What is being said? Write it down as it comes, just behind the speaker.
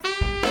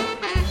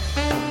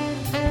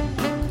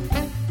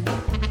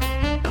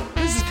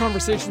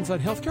Conversations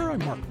on Healthcare.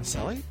 I'm Mark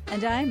Masselli.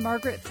 And I'm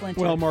Margaret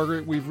Flinter. Well,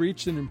 Margaret, we've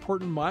reached an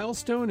important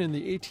milestone in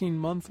the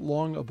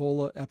 18-month-long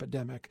Ebola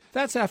epidemic.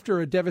 That's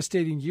after a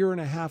devastating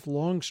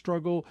year-and-a-half-long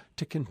struggle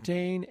to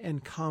contain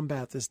and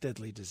combat this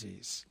deadly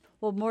disease.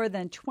 Well, more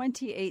than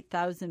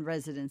 28,000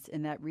 residents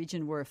in that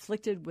region were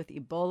afflicted with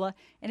Ebola,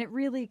 and it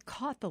really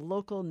caught the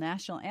local,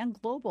 national, and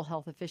global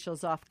health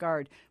officials off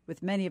guard,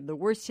 with many of the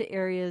worst hit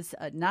areas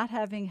not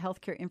having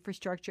healthcare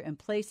infrastructure in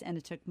place, and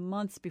it took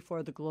months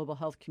before the global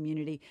health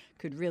community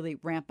could really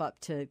ramp up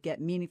to get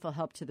meaningful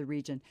help to the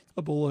region.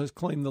 Ebola has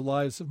claimed the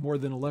lives of more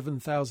than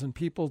 11,000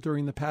 people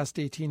during the past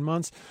 18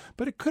 months,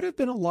 but it could have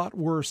been a lot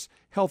worse.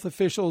 Health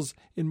officials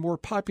in more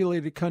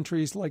populated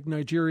countries like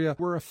Nigeria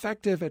were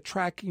effective at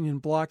tracking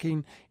and blocking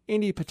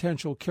any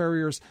potential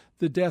carriers.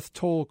 The death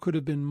toll could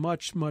have been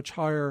much, much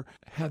higher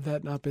had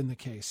that not been the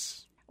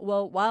case.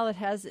 Well, while it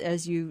has,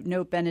 as you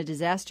note, been a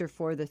disaster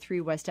for the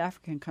three West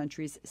African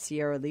countries,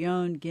 Sierra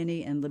Leone,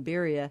 Guinea, and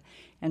Liberia,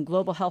 and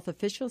global health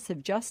officials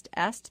have just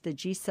asked the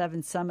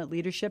G7 summit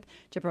leadership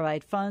to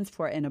provide funds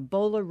for an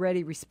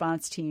Ebola-ready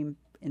response team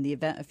in the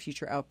event of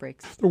future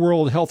outbreaks. The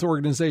World Health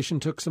Organization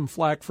took some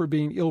flack for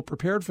being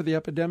ill-prepared for the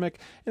epidemic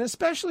and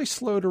especially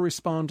slow to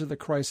respond to the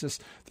crisis.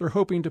 They're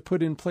hoping to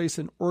put in place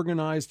an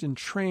organized and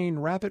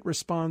trained rapid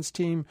response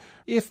team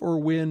if or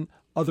when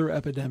other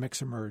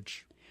epidemics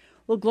emerge.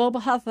 Well, global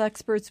health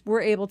experts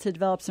were able to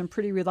develop some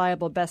pretty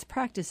reliable best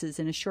practices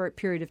in a short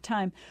period of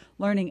time,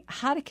 learning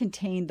how to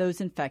contain those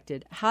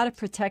infected, how to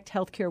protect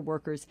healthcare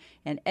workers,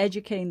 and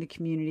educating the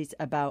communities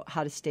about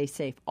how to stay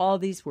safe. All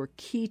these were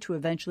key to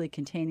eventually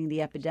containing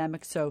the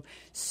epidemic. So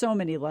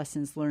many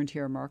lessons learned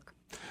here, Mark.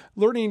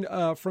 Learning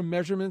from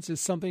measurements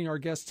is something our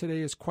guest today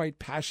is quite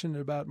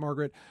passionate about,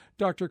 Margaret.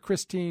 Dr.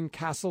 Christine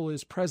Cassel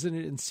is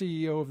president and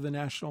CEO of the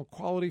National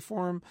Quality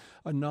Forum,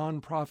 a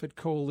nonprofit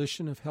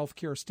coalition of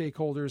healthcare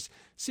stakeholders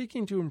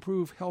seeking to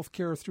improve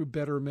healthcare through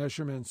better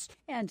measurements.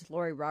 And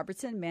Lori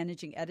Robertson,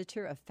 managing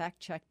editor of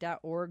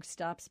factcheck.org,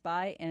 stops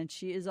by, and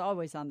she is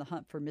always on the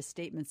hunt for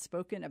misstatements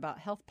spoken about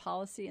health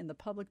policy in the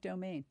public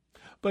domain.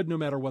 But no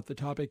matter what the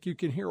topic, you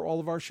can hear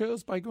all of our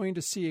shows by going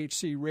to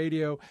CHC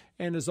Radio.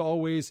 And as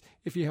always,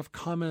 if you have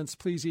comments,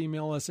 please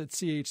email us at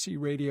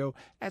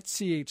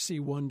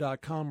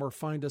chcradio@chc1.com or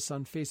find us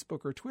on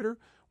Facebook or Twitter.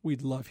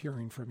 We'd love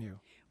hearing from you.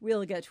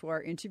 We'll get to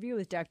our interview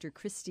with Dr.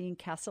 Christine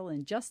Cassel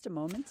in just a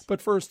moment.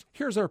 But first,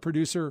 here's our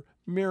producer,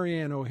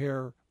 Marianne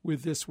O'Hare,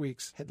 with this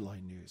week's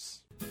headline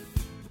news.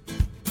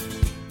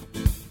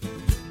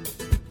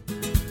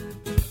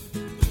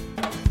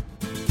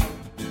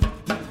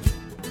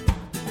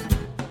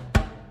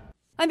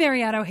 I'm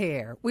Marianne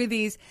O'Hare with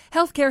these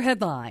healthcare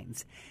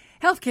headlines.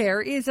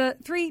 Healthcare is a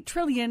 $3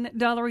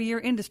 trillion a year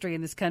industry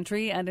in this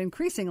country, and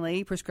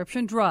increasingly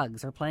prescription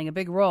drugs are playing a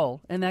big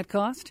role in that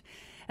cost.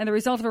 And the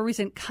result of a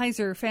recent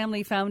Kaiser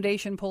Family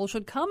Foundation poll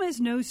should come as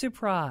no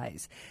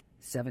surprise.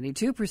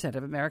 72%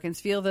 of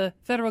Americans feel the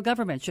federal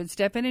government should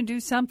step in and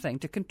do something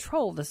to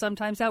control the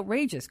sometimes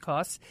outrageous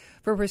costs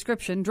for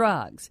prescription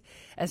drugs,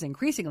 as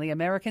increasingly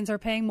Americans are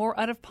paying more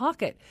out of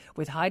pocket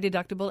with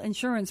high-deductible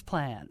insurance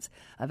plans.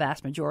 A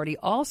vast majority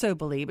also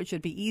believe it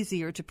should be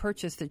easier to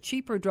purchase the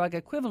cheaper drug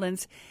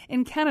equivalents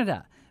in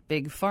Canada.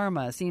 Big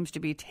Pharma seems to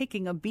be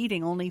taking a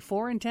beating. Only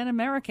 4 in 10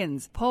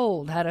 Americans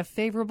polled had a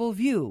favorable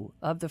view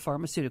of the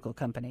pharmaceutical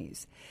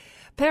companies.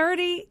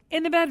 Parity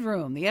in the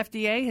bedroom. The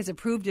FDA has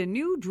approved a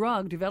new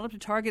drug developed to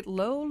target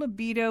low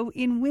libido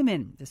in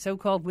women. The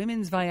so-called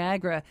women's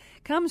Viagra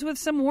comes with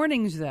some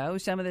warnings, though.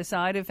 Some of the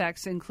side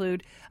effects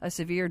include a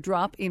severe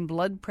drop in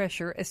blood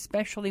pressure,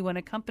 especially when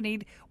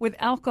accompanied with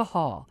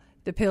alcohol.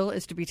 The pill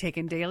is to be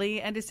taken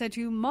daily and is said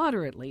to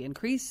moderately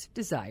increase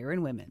desire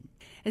in women.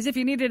 As if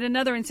you needed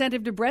another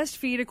incentive to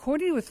breastfeed,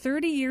 according to a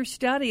 30-year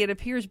study, it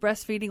appears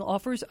breastfeeding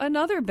offers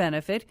another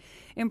benefit,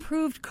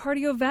 improved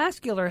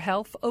cardiovascular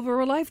health over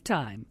a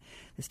lifetime.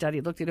 The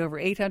study looked at over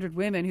 800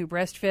 women who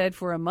breastfed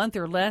for a month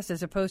or less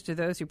as opposed to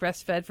those who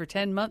breastfed for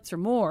 10 months or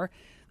more.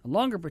 The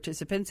longer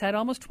participants had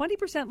almost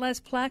 20% less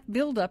plaque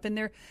buildup in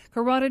their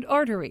carotid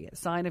artery, a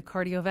sign of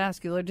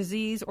cardiovascular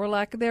disease or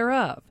lack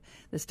thereof.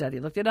 The study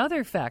looked at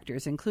other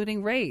factors,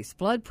 including race,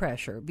 blood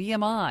pressure,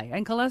 BMI,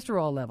 and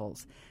cholesterol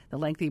levels. The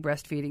lengthy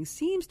breastfeeding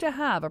seems to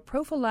have a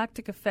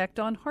prophylactic effect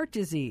on heart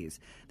disease.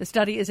 The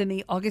study is in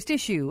the August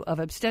issue of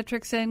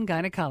Obstetrics and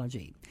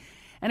Gynecology.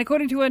 And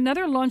according to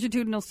another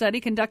longitudinal study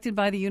conducted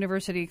by the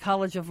University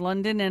College of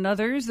London and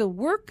others, the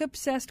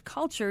work-obsessed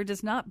culture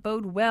does not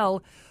bode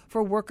well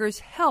for workers'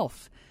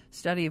 health. A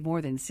study of more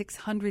than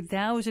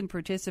 600,000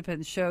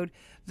 participants showed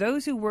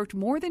those who worked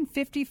more than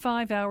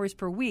 55 hours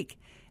per week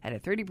had a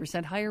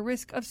 30% higher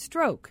risk of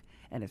stroke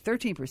and a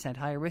 13%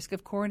 higher risk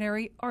of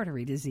coronary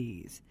artery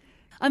disease.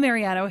 I'm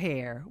Marianne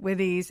O'Hare with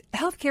these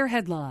healthcare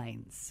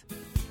headlines.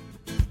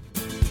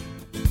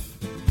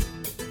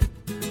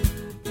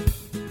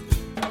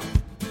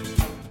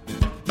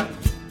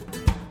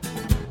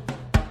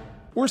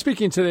 We're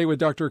speaking today with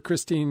Dr.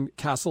 Christine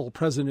Cassel,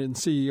 President and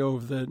CEO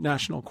of the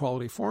National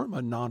Quality Forum,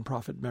 a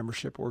nonprofit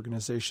membership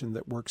organization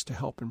that works to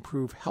help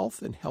improve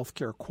health and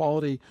healthcare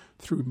quality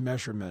through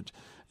measurement.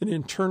 An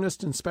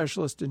internist and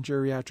specialist in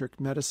geriatric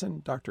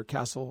medicine, Dr.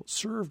 Cassel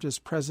served as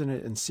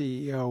President and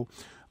CEO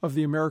of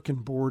the American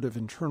Board of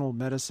Internal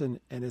Medicine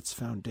and its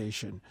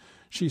foundation.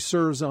 She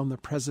serves on the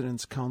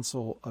President's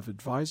Council of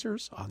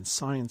Advisors on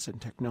Science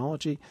and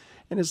Technology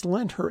and has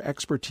lent her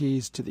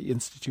expertise to the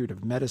Institute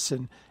of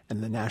Medicine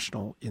and the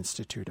National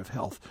Institute of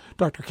Health.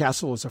 Dr.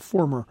 Cassel is a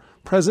former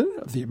president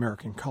of the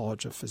American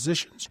College of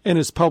Physicians and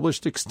has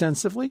published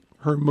extensively.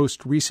 Her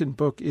most recent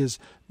book is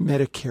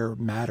Medicare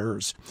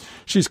Matters.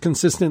 She's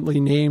consistently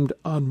named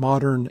on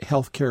Modern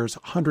Healthcare's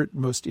 100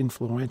 Most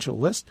Influential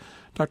list.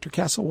 Dr.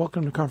 Cassel,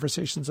 welcome to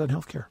Conversations on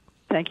Healthcare.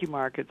 Thank you,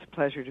 Mark. It's a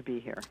pleasure to be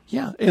here.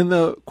 Yeah, and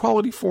the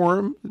Quality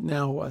Forum,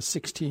 now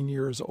 16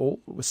 years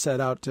old, was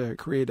set out to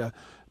create a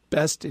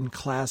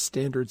best-in-class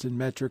standards and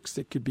metrics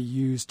that could be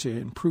used to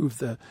improve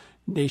the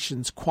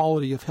nation's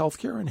quality of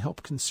healthcare and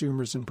help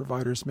consumers and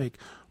providers make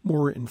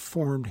more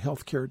informed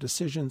healthcare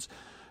decisions.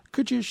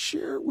 Could you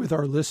share with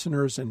our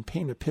listeners and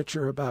paint a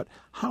picture about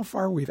how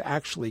far we've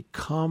actually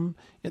come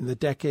in the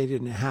decade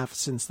and a half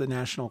since the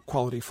National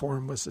Quality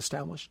Forum was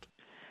established?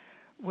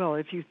 Well,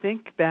 if you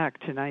think back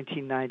to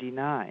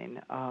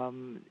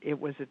 1999, it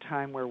was a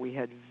time where we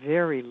had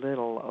very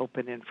little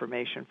open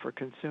information for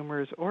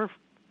consumers or,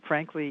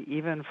 frankly,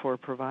 even for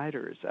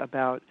providers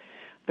about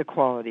the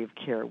quality of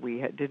care.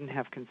 We didn't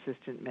have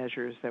consistent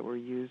measures that were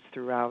used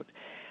throughout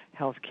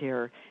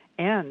healthcare,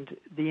 and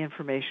the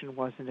information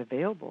wasn't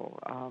available.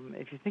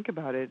 If you think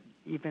about it,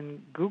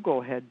 even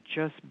Google had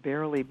just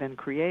barely been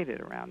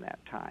created around that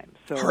time.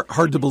 So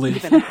hard to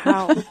believe. Even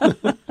how,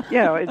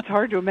 it's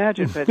hard to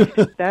imagine,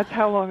 but that's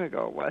how long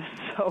ago it was.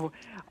 So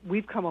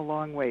we've come a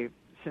long way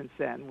since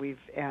then.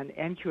 And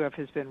NQF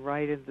has been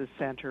right in the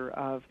center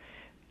of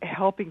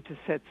helping to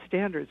set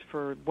standards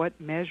for what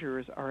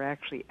measures are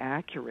actually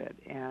accurate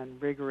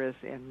and rigorous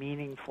and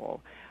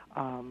meaningful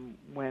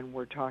when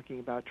we're talking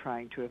about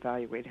trying to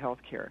evaluate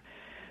healthcare.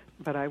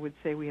 But I would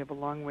say we have a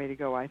long way to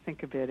go. I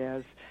think of it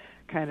as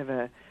kind of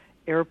a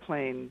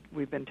airplane.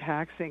 We've been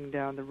taxiing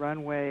down the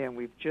runway and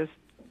we've just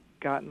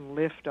gotten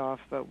liftoff,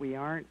 but we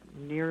aren't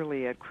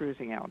nearly at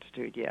cruising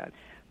altitude yet.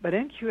 But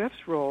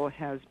NQF's role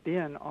has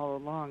been all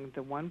along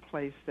the one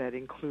place that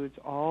includes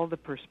all the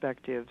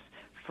perspectives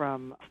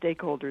from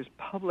stakeholders,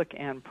 public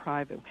and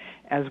private,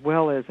 as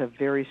well as a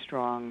very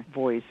strong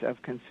voice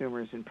of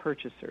consumers and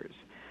purchasers.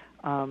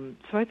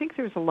 So I think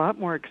there's a lot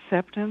more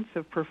acceptance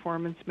of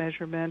performance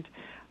measurement.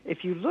 If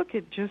you look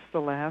at just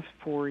the last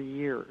 4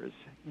 years,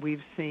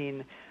 we've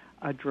seen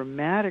a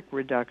dramatic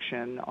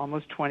reduction,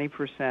 almost 20%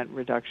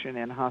 reduction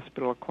in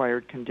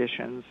hospital-acquired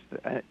conditions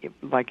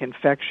like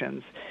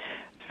infections,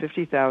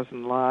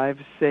 50,000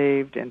 lives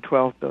saved, and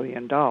 $12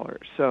 billion.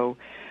 So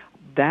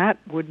that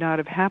would not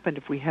have happened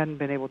if we hadn't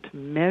been able to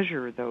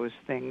measure those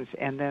things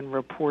and then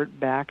report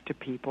back to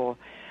people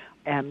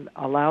and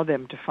allow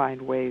them to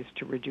find ways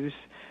to reduce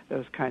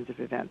those kinds of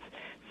events.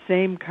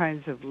 Same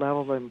kinds of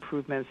level of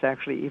improvements,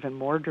 actually even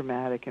more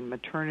dramatic in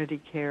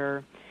maternity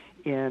care,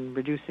 in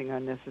reducing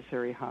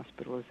unnecessary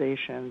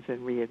hospitalizations and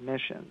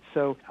readmissions.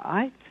 So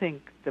I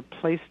think the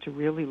place to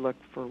really look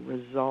for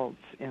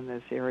results in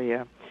this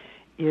area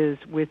is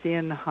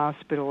within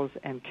hospitals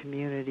and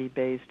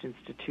community-based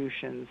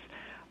institutions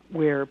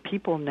where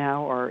people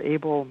now are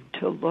able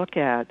to look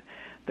at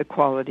the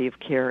quality of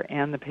care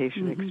and the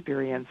patient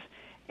experience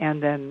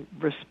and then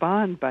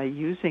respond by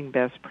using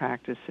best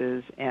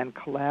practices and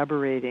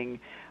collaborating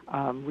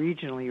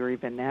regionally or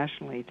even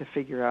nationally to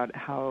figure out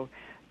how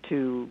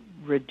to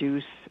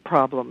reduce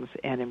problems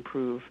and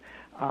improve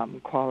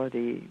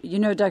quality. You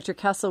know, Dr.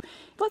 Cassel,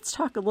 let's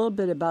talk a little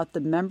bit about the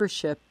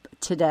membership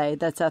today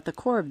that's at the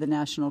core of the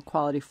National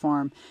Quality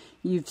Forum.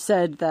 You've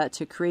said that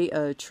to create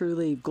a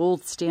truly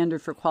gold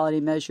standard for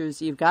quality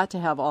measures, you've got to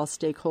have all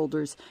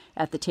stakeholders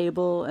at the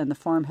table, and the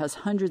forum has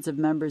hundreds of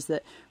members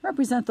that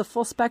represent the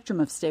full spectrum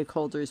of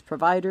stakeholders,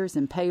 providers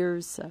and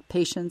payers,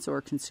 patients or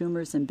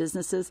consumers and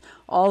businesses,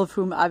 all of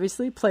whom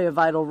obviously play a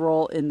vital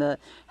role in the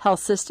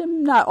health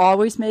system, not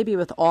always maybe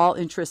with all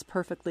interests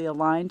perfectly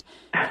aligned.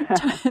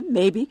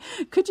 Maybe.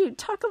 Could you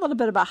talk a little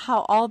bit about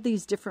how all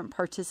these different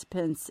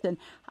participants and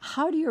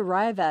how do you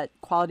arrive at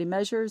quality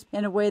measures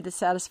in a way that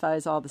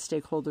satisfies all the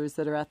stakeholders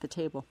that are at the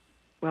table?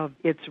 Well,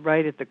 it's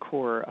right at the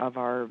core of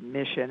our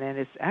mission, and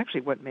it's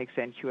actually what makes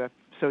NQF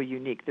so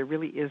unique. There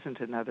really isn't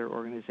another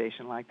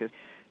organization like this.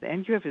 The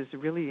NQF is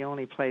really the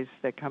only place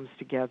that comes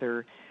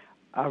together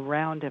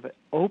around an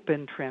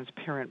open,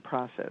 transparent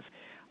process,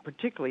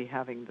 particularly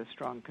having the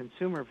strong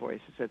consumer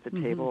voices at the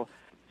table.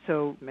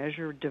 So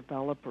measure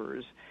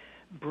developers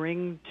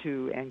bring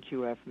to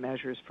NQF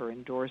measures for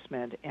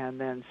endorsement, and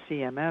then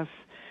CMS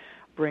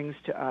brings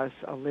to us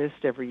a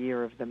list every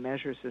year of the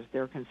measures as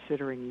they're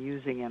considering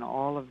using in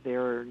all of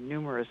their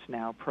numerous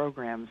now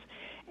programs,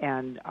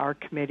 and our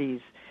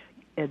committees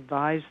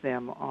advise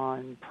them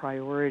on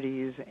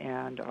priorities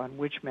and on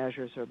which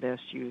measures are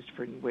best used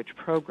for which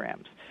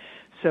programs.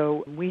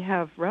 So we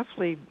have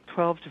roughly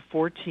 12 to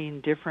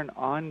 14 different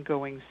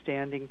ongoing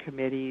standing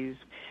committees.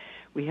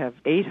 We have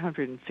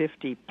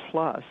 850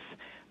 plus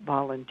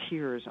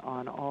volunteers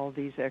on all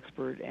these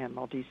expert and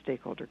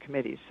multi-stakeholder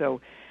committees.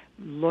 So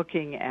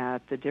looking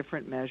at the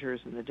different measures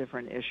and the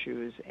different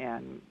issues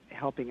and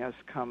helping us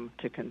come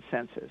to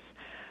consensus.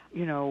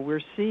 You know,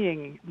 we're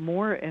seeing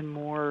more and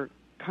more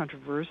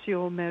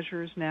controversial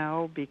measures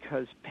now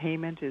because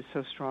payment is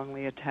so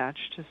strongly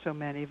attached to so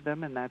many of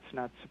them, and that's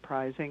not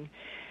surprising.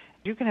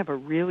 You can have a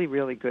really,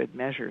 really good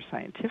measure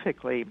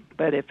scientifically,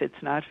 but if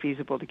it's not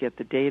feasible to get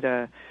the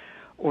data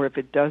or if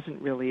it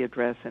doesn't really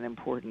address an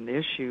important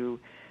issue,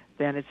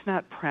 then it's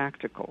not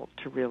practical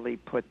to really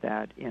put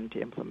that into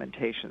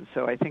implementation.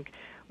 So I think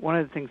one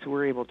of the things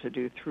we're able to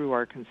do through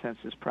our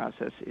consensus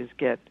process is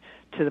get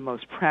to the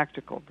most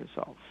practical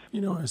results. You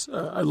know,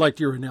 I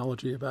liked your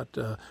analogy about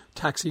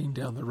taxiing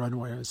down the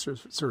runway. I was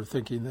sort of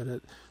thinking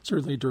that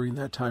certainly during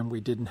that time we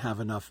didn't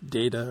have enough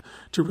data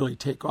to really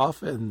take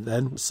off, and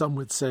then some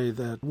would say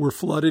that we're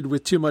flooded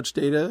with too much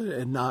data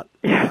and not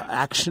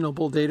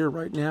actionable data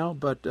right now.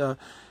 But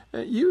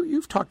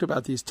you've talked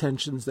about these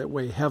tensions that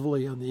weigh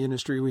heavily on the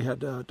industry. We had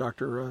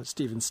Dr.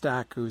 Stephen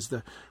Stack, who's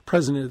the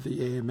president of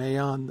the AMA,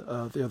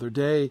 on the other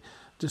day,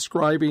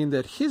 describing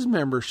that his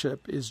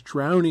membership is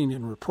drowning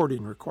in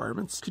reporting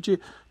requirements. Could you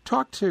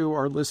talk to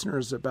our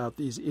listeners about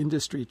these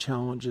industry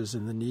challenges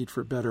and the need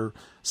for better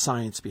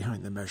science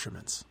behind the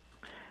measurements?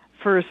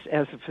 First,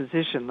 as a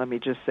physician, let me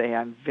just say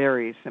I'm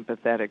very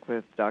sympathetic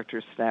with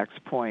Dr. Stack's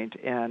point,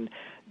 and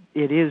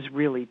it is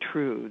really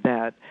true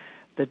that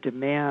the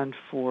demand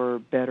for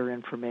better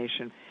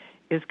information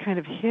is kind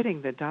of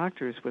hitting the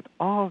doctors with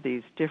all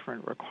these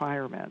different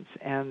requirements,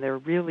 and there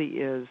really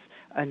is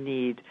a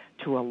need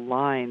to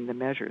align the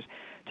measures,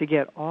 to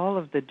get all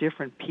of the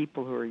different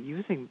people who are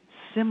using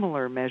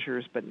similar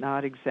measures but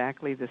not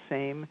exactly the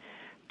same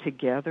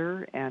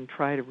together and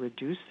try to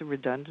reduce the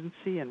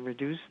redundancy and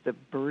reduce the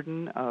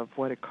burden of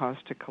what it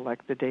costs to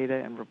collect the data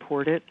and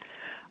report it.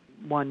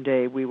 One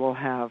day we will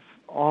have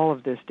all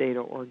of this data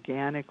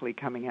organically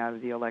coming out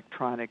of the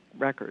electronic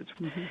records.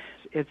 Mm-hmm.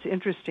 It's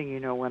interesting, you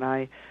know, when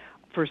I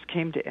first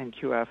came to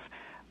NQF,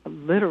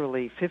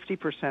 literally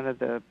 50% of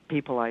the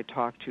people I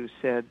talked to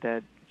said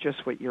that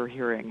just what you're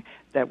hearing,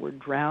 that we're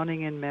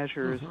drowning in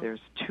measures, there's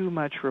too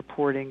much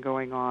reporting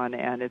going on,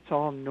 and it's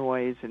all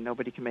noise and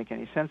nobody can make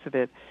any sense of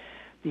it.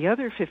 The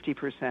other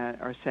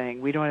 50% are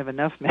saying we don't have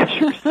enough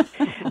measures.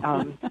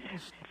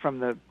 From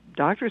the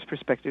doctor's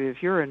perspective,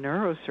 if you're a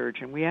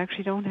neurosurgeon, we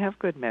actually don't have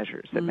good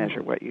measures that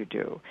measure what you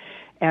do.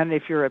 And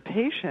if you're a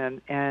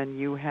patient and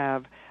you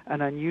have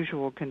an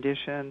unusual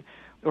condition,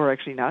 or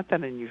actually not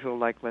that unusual,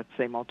 like let's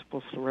say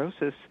multiple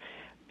sclerosis,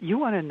 you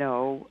want to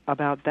know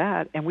about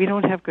that, and we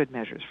don't have good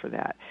measures for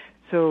that.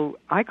 So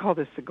I call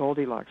this the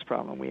Goldilocks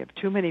problem. We have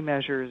too many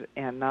measures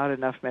and not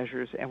enough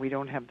measures, and we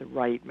don't have the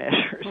right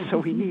measures. So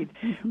we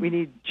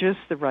need just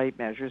the right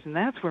measures, and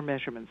that's where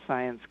measurement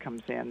science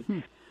comes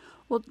in.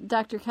 Well,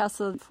 Dr.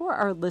 Cassel, for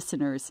our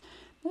listeners,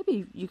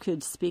 maybe you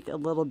could speak a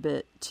little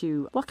bit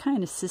to what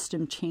kind of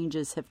system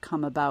changes have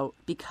come about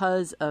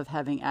because of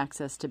having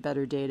access to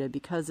better data,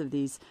 because of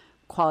these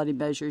quality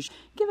measures.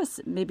 Give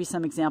us maybe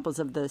some examples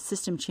of the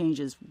system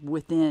changes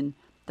within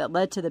that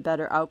led to the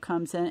better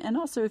outcomes, and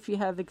also if you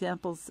have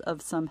examples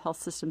of some health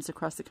systems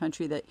across the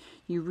country that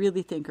you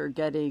really think are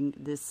getting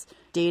this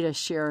data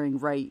sharing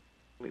right.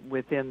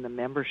 Within the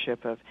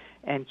membership of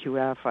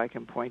NQF, I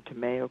can point to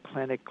Mayo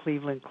Clinic,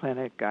 Cleveland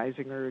Clinic,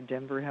 Geisinger,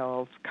 Denver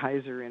Health,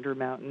 Kaiser,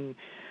 Intermountain,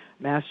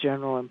 Mass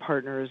General and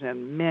Partners,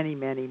 and many,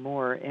 many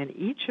more. And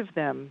each of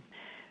them,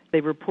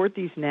 they report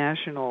these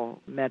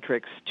national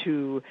metrics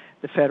to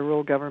the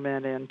federal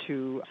government and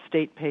to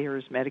state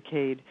payers,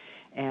 Medicaid,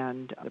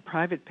 and the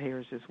private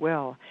payers as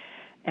well.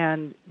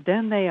 And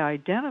then they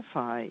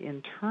identify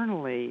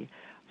internally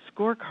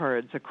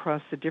scorecards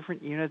across the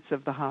different units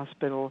of the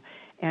hospital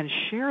and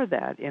share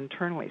that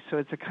internally. So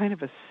it's a kind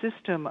of a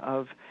system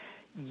of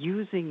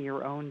using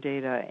your own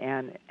data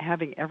and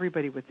having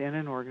everybody within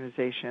an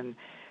organization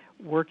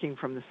working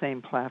from the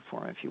same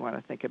platform, if you want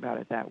to think about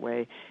it that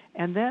way.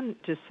 And then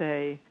to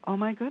say, oh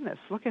my goodness,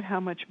 look at how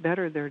much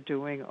better they're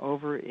doing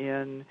over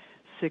in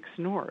 6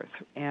 North,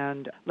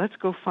 and let's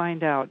go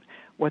find out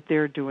what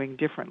they're doing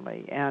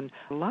differently. And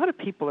a lot of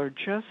people are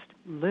just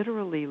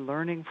literally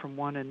learning from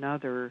one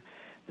another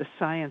the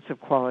science of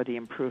quality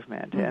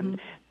improvement, and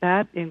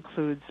that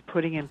includes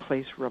putting in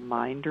place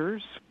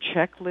reminders,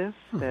 checklists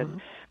that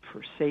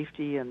for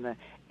safety and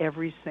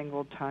every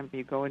single time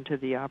you go into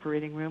the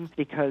operating room,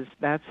 because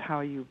that's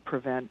how you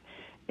prevent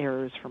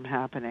errors from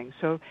happening.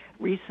 So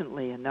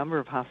recently, a number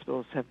of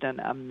hospitals have done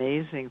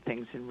amazing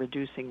things in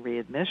reducing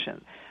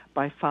readmission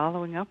by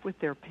following up with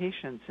their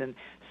patients, and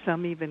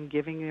some even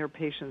giving their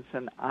patients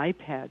an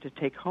iPad to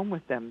take home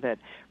with them that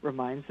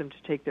reminds them to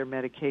take their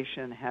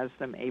medication, has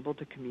them able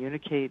to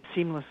communicate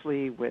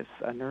seamlessly with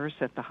a nurse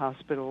at the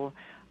hospital.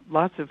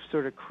 Lots of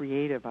sort of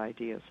creative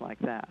ideas like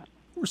that.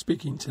 We're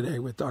speaking today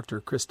with Dr.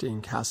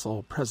 Christine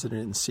Cassel,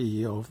 President and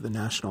CEO of the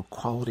National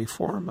Quality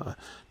Forum, a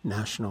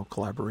national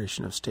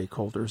collaboration of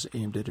stakeholders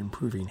aimed at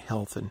improving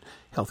health and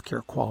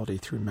healthcare quality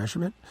through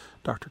measurement.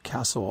 Dr.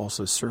 Cassel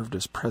also served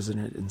as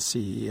President and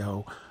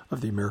CEO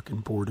of the American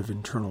Board of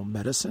Internal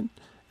Medicine.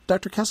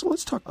 Dr. Cassel,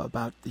 let's talk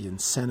about the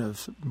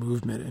incentive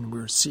movement, and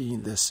we're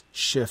seeing this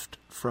shift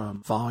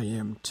from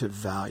volume to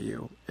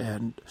value.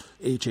 And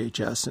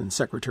HHS and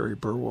Secretary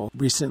Burwell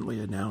recently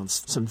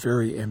announced some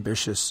very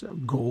ambitious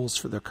goals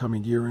for the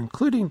coming year,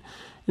 including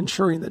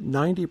ensuring that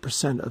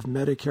 90% of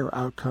Medicare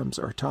outcomes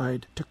are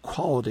tied to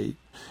quality.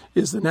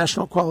 Is the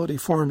National Quality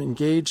Forum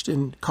engaged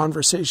in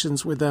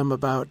conversations with them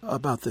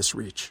about this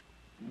reach?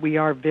 We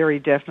are very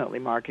definitely,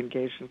 Mark,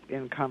 engaged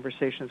in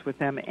conversations with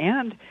them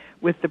and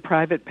with the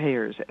private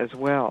payers as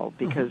well,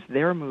 because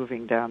they're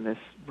moving down this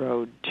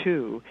road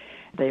too.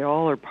 They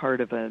all are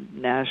part of a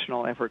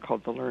national effort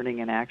called the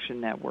Learning and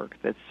Action Network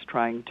that's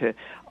trying to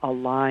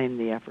align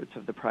the efforts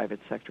of the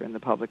private sector and the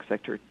public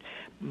sector,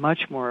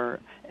 much more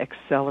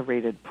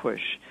accelerated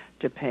push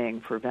to paying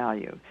for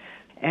value.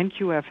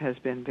 NQF has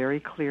been very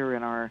clear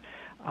in our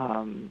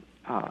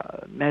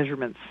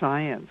measurement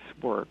science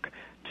work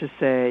to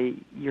say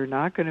you're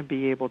not going to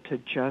be able to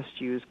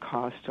just use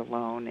cost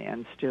alone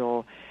and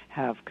still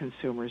have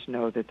consumers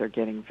know that they're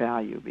getting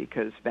value,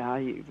 because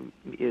value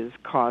is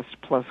cost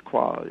plus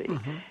quality.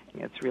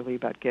 It's really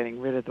about getting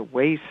rid of the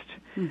waste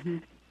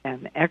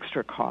and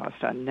extra cost,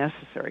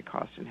 unnecessary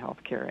cost in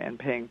healthcare, and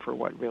paying for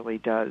what really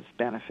does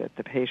benefit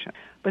the patient.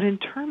 But in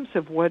terms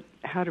of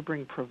how to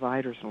bring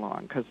providers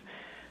along, because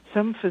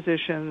some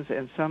physicians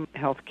and some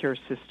healthcare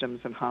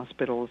systems and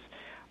hospitals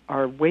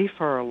are way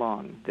far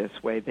along this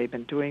way. They've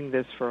been doing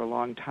this for a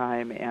long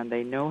time, and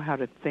they know how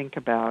to think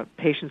about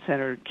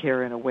patient-centered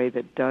care in a way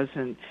that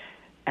doesn't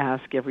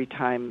ask every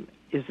time,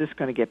 is this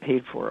going to get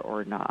paid for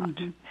or not?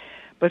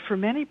 But for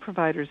many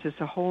providers, it's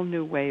a whole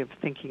new way of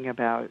thinking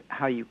about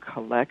how you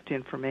collect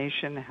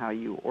information, how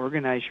you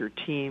organize your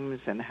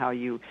teams, and how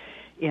you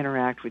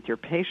interact with your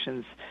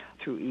patients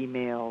through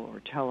email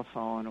or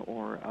telephone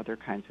or other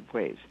kinds of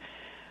ways.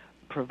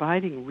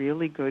 Providing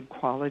really good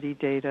quality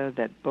data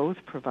that both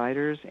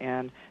providers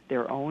and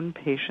their own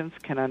patients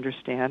can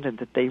understand and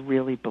that they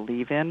really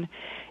believe in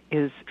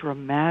is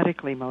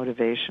dramatically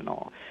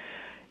motivational.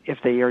 If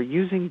they are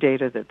using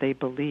data that they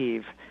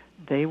believe,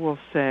 they will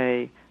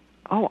say,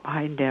 oh,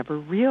 I never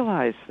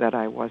realized that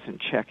I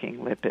wasn't checking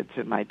lipids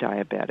in my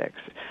diabetics,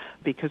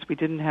 because we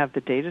didn't have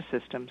the data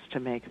systems to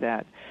make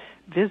that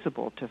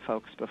visible to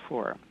folks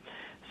before.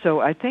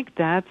 So I think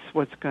that's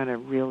what's going to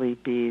really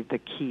be the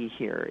key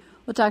here.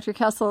 Well, Dr.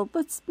 Cassel,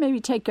 let's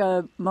maybe take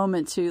a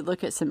moment to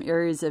look at some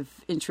areas of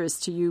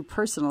interest to you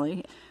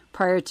personally.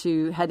 Prior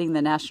to heading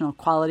the National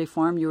Quality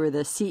Forum, you were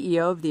the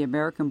CEO of the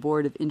American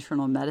Board of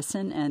Internal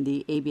Medicine and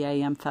the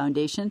ABIM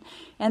Foundation.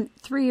 And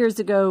 3 years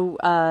ago,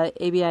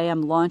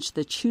 ABIM launched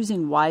the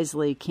Choosing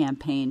Wisely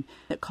campaign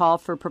that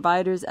called for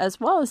providers as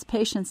well as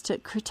patients to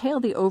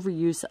curtail the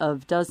overuse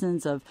of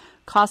dozens of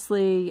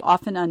costly,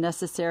 often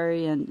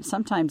unnecessary, and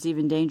sometimes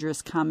even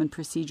dangerous common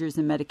procedures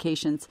and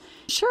medications.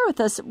 Share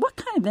with us, what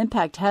kind of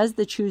impact has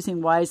the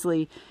Choosing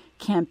Wisely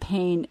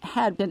campaign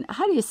had been?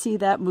 How do you see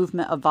that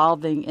movement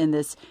evolving in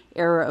this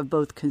era of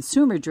both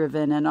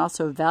consumer-driven and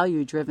also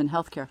value-driven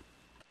healthcare?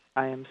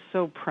 I am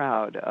so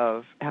proud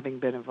of having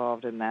been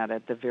involved in that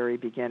at the very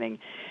beginning.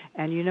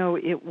 And,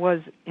 it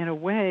was, in a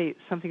way,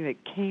 something that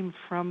came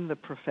from the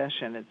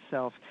profession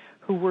itself,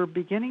 who were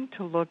beginning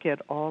to look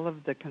at all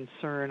of the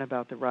concern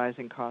about the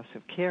rising costs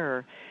of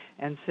care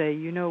and say,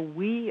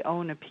 we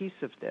own a piece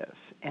of this,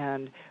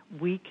 and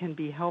we can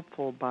be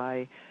helpful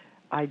by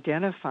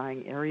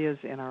identifying areas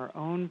in our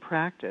own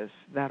practice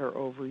that are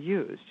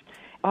overused,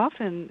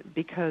 often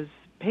because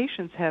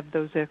patients have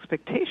those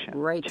expectations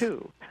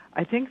too.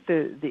 I think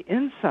the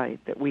insight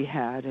that we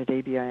had at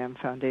ABIM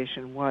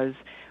Foundation was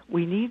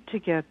we need to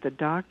get the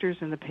doctors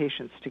and the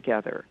patients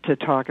together to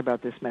talk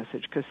about this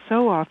message, because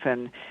so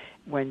often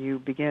when you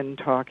begin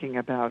talking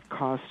about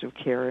cost of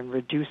care and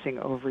reducing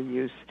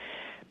overuse,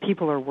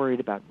 people are worried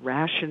about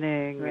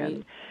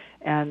rationing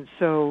and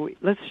so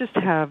let's just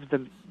have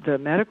the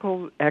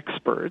medical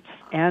experts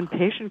and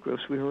patient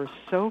groups. We were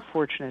so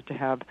fortunate to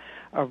have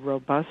a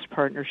robust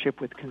partnership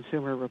with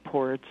Consumer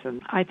Reports,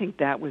 and I think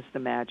that was the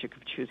magic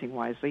of Choosing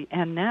Wisely.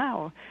 And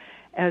now,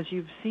 as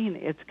you've seen,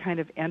 it's kind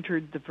of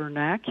entered the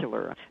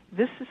vernacular.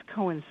 This has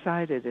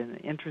coincided in an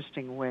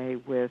interesting way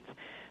with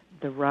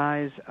the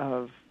rise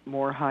of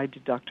more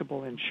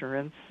high-deductible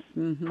insurance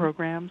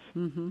programs.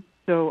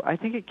 So I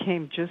think it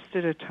came just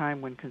at a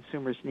time when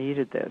consumers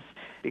needed this,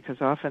 because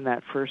often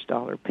that first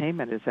dollar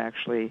payment is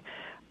actually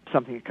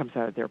something that comes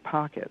out of their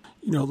pocket.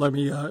 Let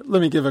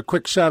me give a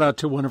quick shout out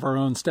to one of our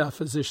own staff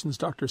physicians,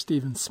 Dr.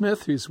 Stephen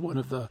Smith, who's one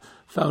of the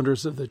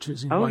founders of the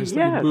Choosing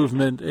Wisely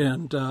movement,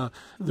 and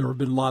there have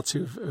been lots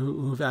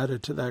who've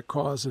added to that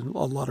cause, and a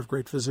lot of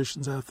great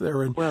physicians out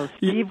there. And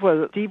Steve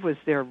was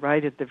there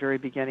right at the very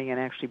beginning and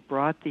actually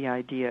brought the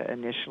idea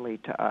initially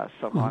to us,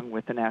 along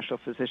with the National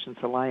Physicians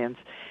Alliance,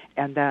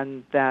 and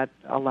then that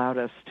allowed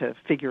us to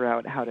figure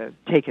out how to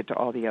take it to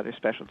all the other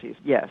specialties.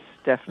 Yes,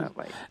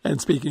 definitely. And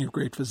speaking of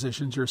great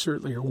physicians, you're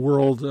certainly a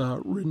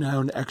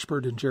world-renowned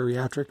expert in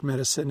geriatric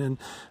medicine, and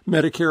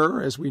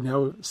Medicare, as we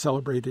know,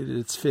 celebrated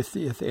its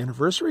 50th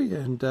anniversary,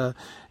 and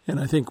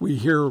I think we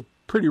hear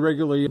pretty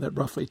regularly that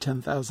roughly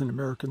 10,000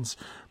 Americans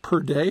per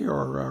day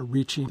are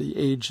reaching the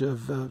age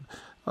of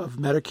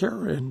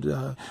Medicare.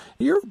 And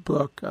your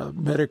book,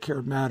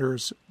 Medicare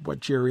Matters, What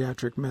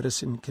Geriatric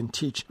Medicine Can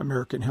Teach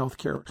American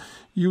Healthcare,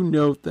 you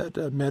note that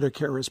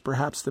Medicare is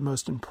perhaps the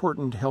most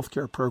important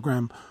healthcare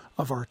program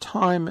of our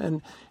time.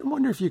 And I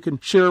wonder if you can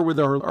share with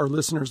our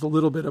listeners a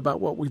little bit about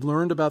what we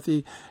learned about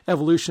the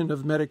evolution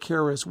of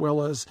Medicare as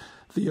well as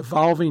the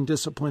evolving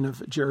discipline of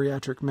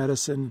geriatric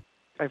medicine.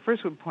 I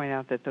first would point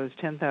out that those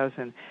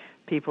 10,000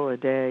 people a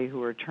day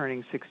who are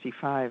turning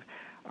 65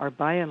 are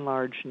by and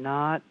large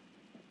not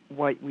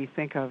what we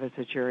think of as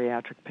a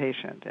geriatric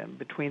patient. And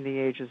between the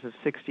ages of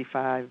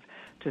 65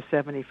 to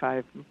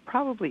 75,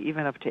 probably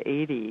even up to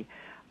 80,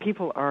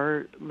 people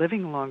are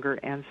living longer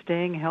and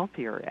staying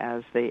healthier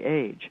as they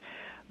age.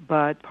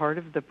 But part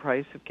of the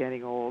price of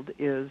getting old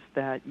is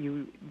that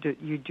you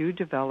do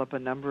develop a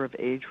number of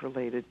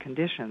age-related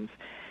conditions.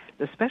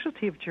 The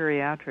specialty of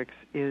geriatrics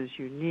is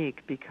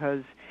unique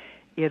because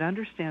it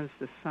understands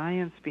the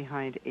science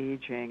behind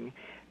aging,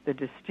 the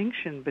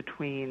distinction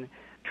between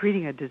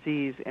treating a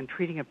disease and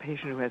treating a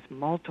patient who has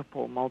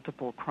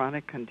multiple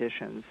chronic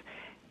conditions.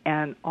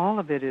 And all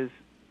of it is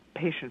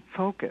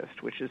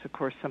patient-focused, which is, of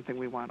course, something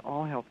we want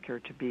all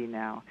healthcare to be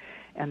now.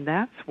 And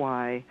that's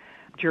why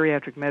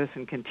geriatric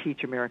medicine can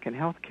teach American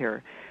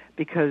healthcare,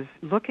 because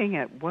looking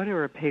at what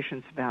are a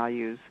patient's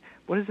values,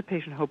 what does the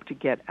patient hope to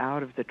get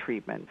out of the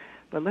treatment,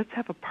 but let's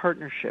have a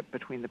partnership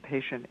between the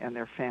patient and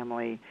their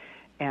family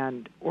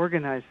and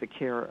organize the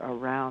care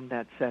around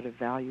that set of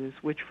values,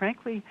 which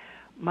frankly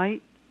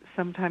might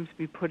sometimes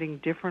be putting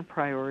different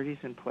priorities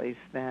in place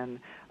than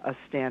a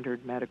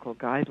standard medical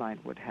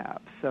guideline would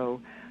have. So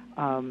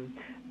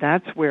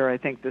that's where I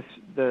think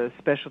the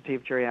specialty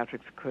of geriatrics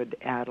could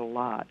add a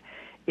lot.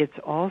 It's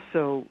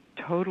also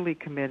totally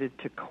committed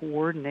to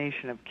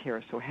coordination of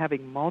care, so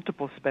having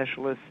multiple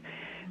specialists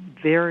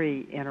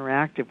very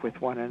interactive with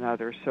one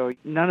another, so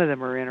none of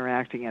them are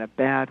interacting in a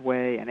bad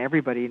way and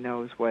everybody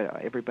knows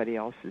what everybody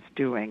else is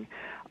doing.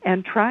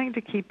 And trying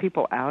to keep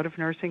people out of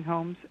nursing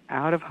homes,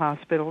 out of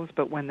hospitals,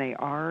 but when they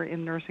are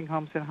in nursing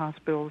homes and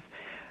hospitals,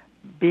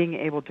 being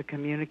able to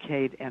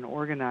communicate and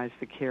organize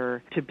the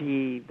care to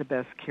be the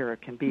best care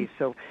it can be.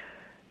 So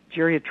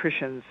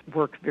geriatricians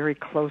work very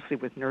closely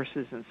with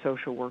nurses and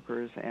social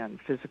workers and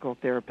physical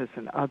therapists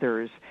and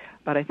others.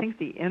 But I think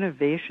the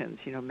innovations,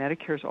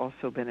 Medicare's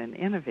also been an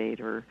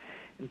innovator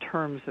in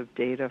terms of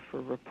data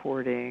for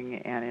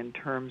reporting and in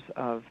terms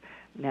of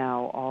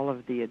now all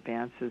of the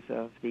advances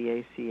of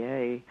the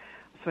ACA.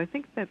 So I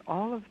think that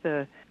all of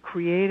the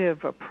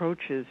creative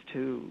approaches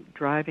to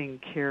driving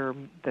care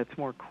that's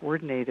more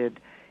coordinated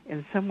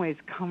in some ways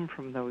come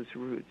from those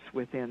roots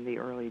within the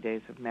early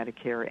days of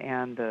Medicare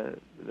and the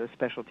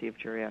specialty of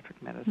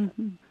geriatric medicine.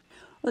 Mm-hmm.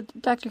 Well,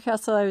 Dr.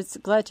 Cassel, I was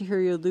glad to hear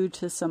you allude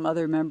to some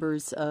other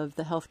members of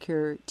the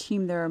healthcare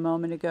team there a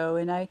moment ago.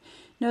 And I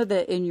know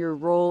that in your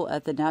role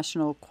at the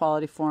National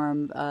Quality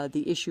Forum,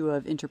 the issue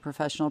of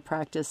interprofessional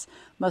practice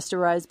must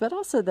arise, but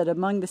also that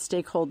among the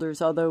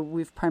stakeholders, although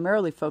we've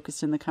primarily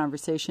focused in the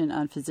conversation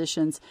on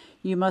physicians,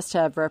 you must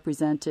have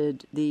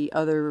represented the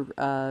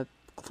other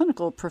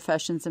clinical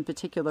professions in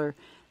particular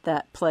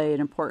that play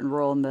an important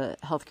role in the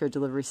healthcare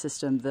delivery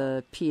system,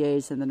 the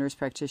PAs and the nurse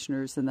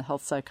practitioners and the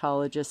health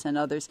psychologists and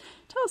others.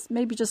 Tell us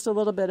maybe just a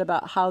little bit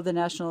about how the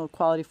National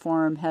Quality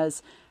Forum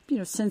has,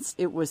 since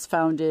it was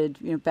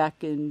founded,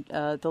 back in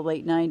the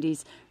late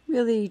 90s,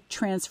 really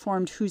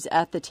transformed who's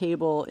at the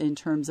table in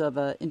terms of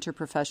an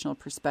interprofessional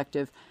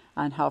perspective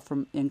on how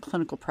in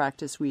clinical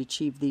practice we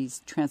achieve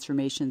these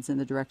transformations in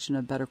the direction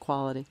of better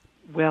quality.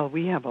 Well,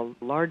 we have a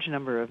large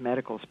number of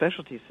medical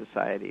specialty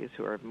societies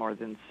who are more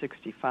than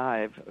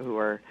 65 who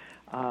are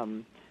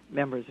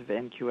members of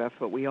NQF,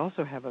 but we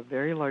also have a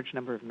very large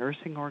number of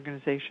nursing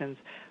organizations.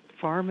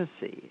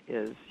 Pharmacy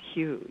is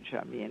huge.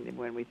 I mean,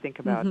 when we think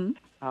about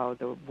how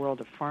the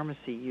world of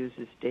pharmacy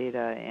uses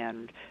data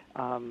and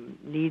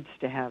needs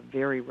to have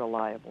very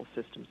reliable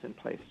systems in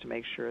place to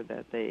make sure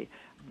that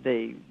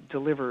they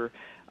deliver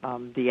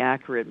the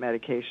accurate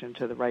medication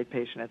to the right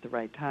patient at the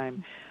right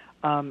time.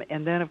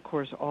 And then, of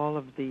course, all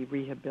of the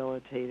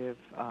rehabilitative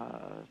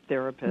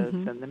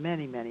therapists and the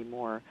many, many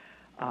more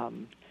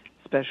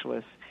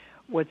specialists.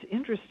 What's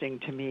interesting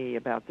to me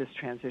about this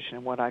transition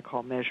and what I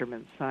call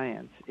measurement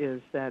science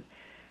is that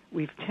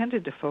we've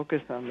tended to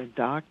focus on the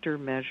doctor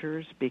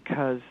measures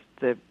because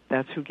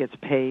that's who gets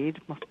paid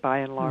by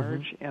and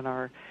large in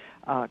our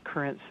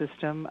current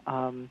system.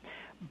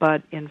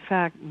 But in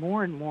fact,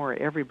 more and more,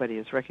 everybody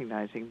is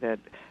recognizing that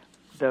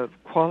the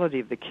quality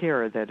of the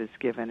care that is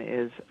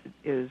given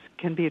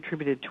can be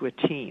attributed to a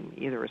team,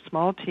 either a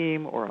small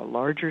team or a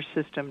larger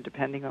system,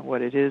 depending on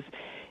what it is.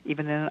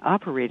 Even in an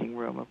operating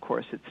room, of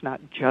course, it's not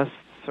just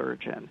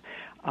surgeon.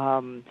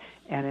 And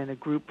in a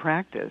group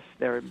practice,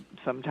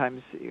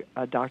 sometimes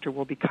a doctor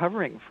will be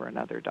covering for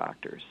another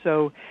doctor.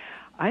 So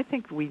I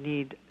think we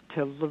need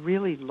to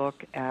really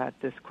look at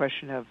this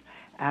question of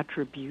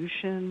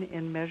attribution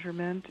in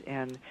measurement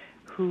and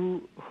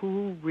who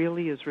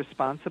really is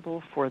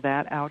responsible for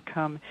that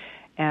outcome.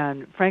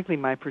 And frankly,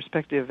 my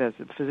perspective as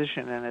a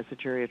physician and as a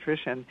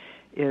geriatrician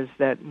is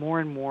that more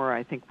and more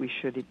I think we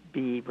should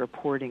be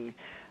reporting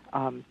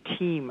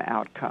team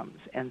outcomes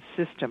and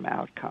system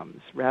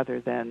outcomes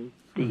rather than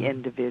the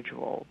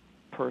individual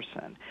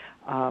person.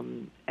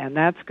 And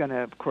that's going to,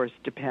 of course,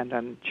 depend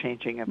on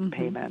changing of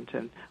payment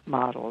and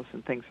models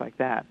and things like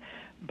that.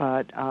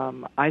 But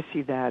I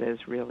see that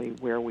as really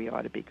where we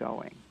ought to be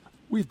going.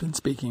 We've been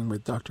speaking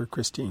with Dr.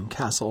 Christine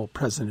Cassel,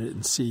 President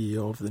and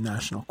CEO of the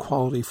National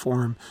Quality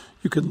Forum.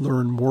 You can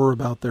learn more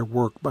about their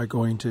work by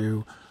going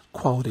to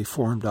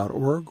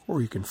qualityforum.org,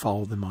 or you can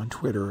follow them on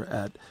Twitter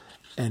at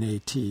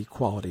NAT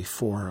Quality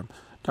Forum.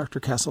 Dr.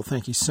 Cassel,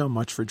 thank you so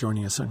much for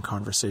joining us on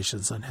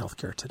Conversations on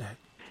Healthcare today.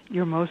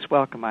 You're most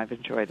welcome. I've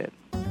enjoyed it.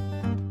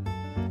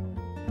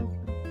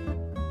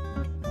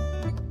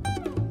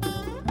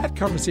 At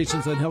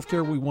Conversations on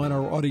Healthcare, we want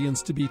our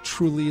audience to be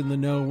truly in the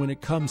know when it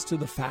comes to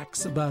the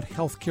facts about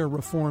healthcare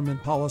reform and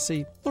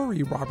policy.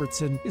 Lori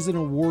Robertson is an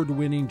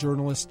award-winning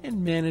journalist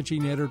and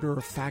managing editor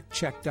of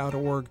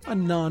FactCheck.org, a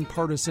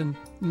nonpartisan,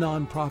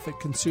 nonprofit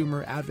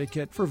consumer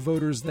advocate for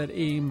voters that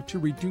aim to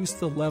reduce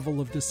the level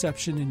of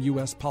deception in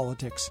U.S.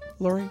 politics.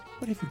 Lori,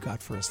 what have you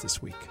got for us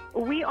this week?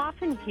 We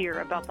often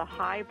hear about the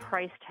high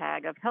price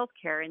tag of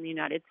healthcare in the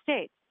United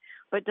States.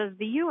 But does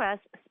the U.S.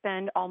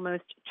 spend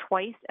almost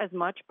twice as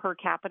much per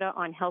capita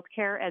on health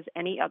care as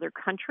any other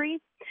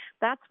country?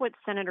 That's what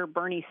Senator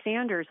Bernie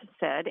Sanders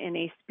said in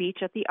a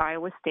speech at the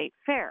Iowa State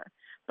Fair.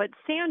 But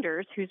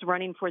Sanders, who's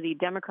running for the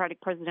Democratic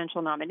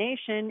presidential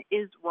nomination,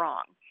 is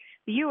wrong.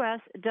 The U.S.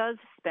 does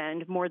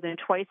spend more than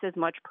twice as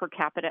much per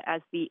capita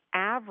as the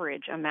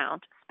average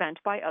amount spent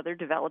by other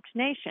developed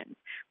nations,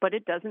 but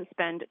it doesn't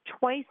spend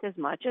twice as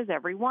much as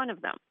every one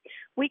of them.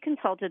 We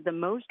consulted the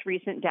most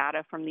recent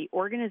data from the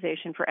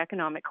Organization for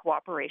Economic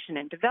Cooperation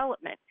and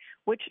Development,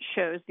 which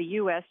shows the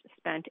U.S.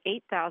 spent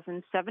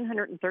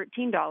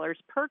 $8,713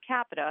 per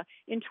capita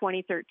in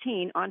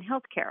 2013 on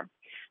health care.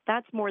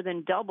 That's more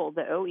than double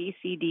the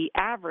OECD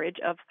average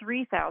of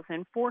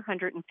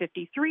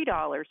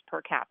 $3,453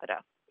 per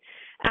capita.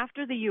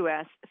 After the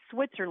U.S.,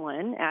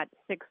 Switzerland at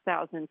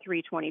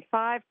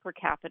 $6,325 per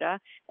capita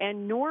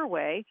and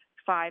Norway,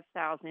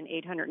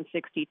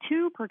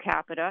 $5,862 per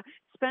capita,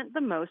 spent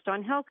the most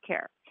on health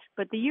care.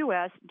 But the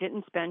U.S.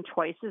 didn't spend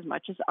twice as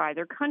much as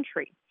either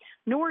country,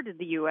 nor did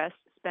the U.S.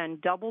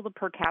 spend double the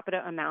per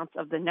capita amounts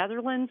of the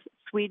Netherlands,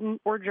 Sweden,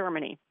 or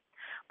Germany.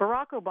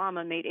 Barack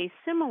Obama made a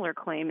similar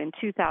claim in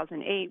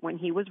 2008 when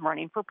he was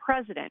running for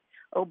president.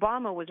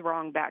 Obama was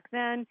wrong back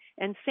then,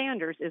 and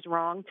Sanders is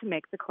wrong to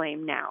make the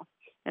claim now.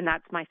 And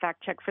that's my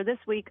fact check for this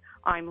week.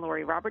 I'm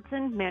Lori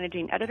Robertson,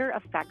 managing editor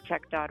of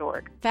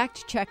FactCheck.org.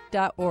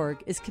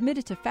 FactCheck.org is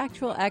committed to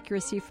factual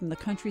accuracy from the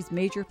country's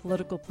major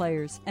political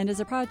players and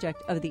is a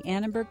project of the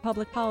Annenberg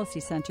Public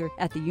Policy Center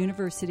at the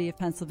University of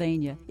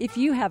Pennsylvania. If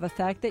you have a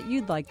fact that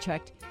you'd like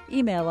checked,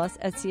 email us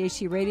at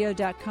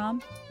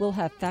chcradio.com. We'll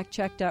have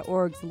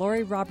FactCheck.org's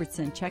Lori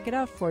Robertson check it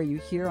out for you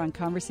here on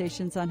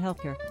Conversations on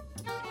Healthcare.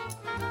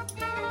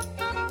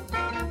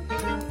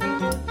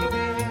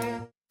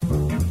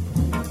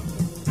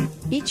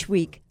 Each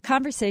week,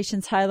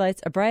 Conversations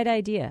highlights a bright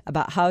idea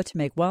about how to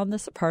make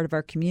wellness a part of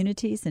our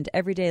communities and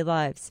everyday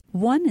lives.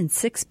 1 in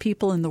 6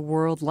 people in the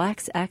world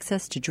lacks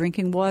access to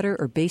drinking water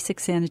or basic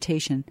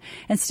sanitation,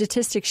 and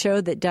statistics show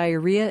that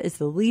diarrhea is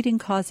the leading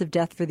cause of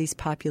death for these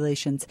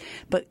populations.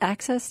 But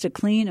access to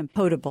clean and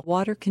potable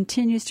water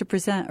continues to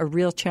present a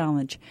real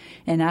challenge.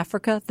 In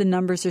Africa, the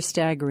numbers are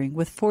staggering,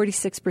 with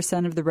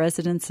 46% of the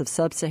residents of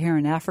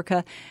sub-Saharan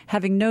Africa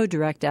having no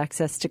direct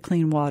access to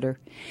clean water.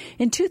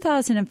 In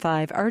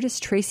 2005,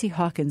 artist Tracy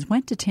Hawkins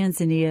went to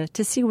Tanzania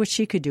to see what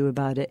she could do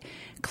about it.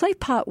 Clay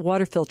pot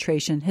water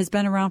filtration has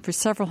been around for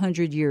several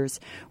hundred years,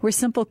 where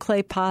simple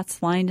clay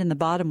pots lined in the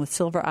bottom with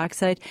silver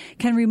oxide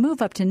can remove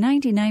up to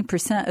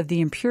 99% of the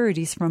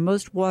impurities from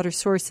most water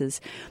sources,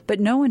 but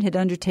no one had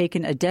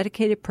undertaken a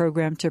dedicated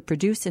program to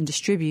produce and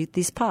distribute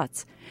these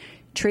pots.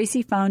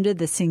 Tracy founded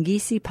the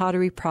Singisi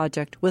Pottery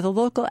Project with a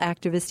local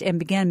activist and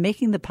began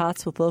making the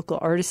pots with local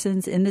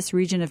artisans in this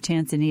region of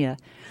Tanzania.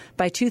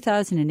 By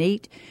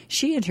 2008,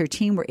 she and her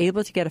team were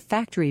able to get a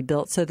factory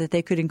built so that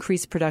they could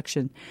increase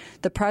production.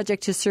 The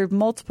project has served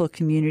multiple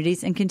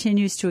communities and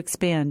continues to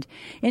expand.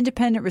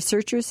 Independent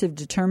researchers have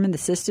determined the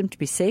system to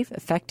be safe,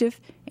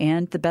 effective,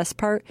 And the best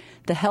part,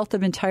 the health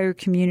of entire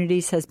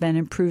communities has been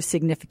improved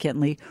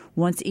significantly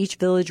once each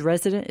village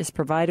resident is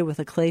provided with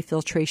a clay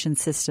filtration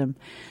system.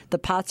 The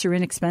pots are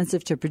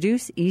inexpensive to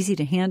produce, easy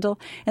to handle,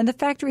 and the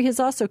factory has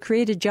also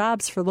created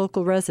jobs for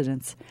local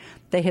residents.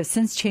 They have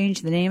since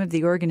changed the name of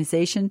the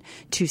organization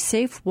to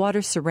Safe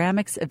Water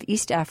Ceramics of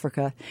East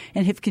Africa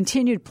and have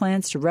continued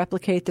plans to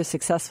replicate their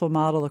successful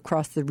model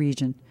across the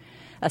region.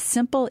 A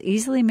simple,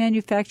 easily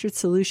manufactured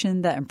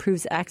solution that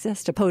improves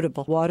access to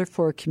potable water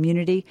for a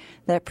community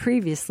that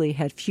previously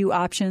had few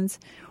options,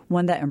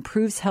 one that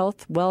improves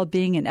health,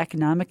 well-being, and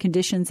economic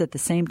conditions at the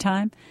same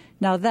time.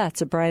 Now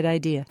that's a bright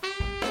idea.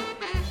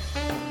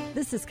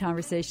 This is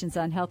Conversations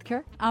on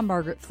Healthcare. I'm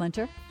Margaret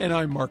Flinter. And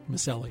I'm Mark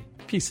Masselli.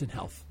 Peace and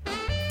health.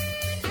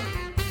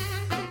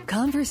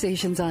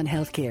 Conversations on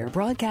Healthcare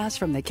broadcast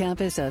from the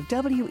campus of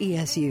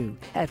WESU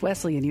at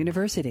Wesleyan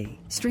University.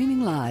 Streaming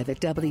live at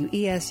WESUFM.org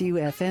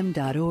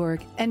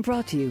and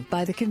brought to you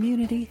by the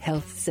Community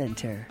Health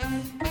Center.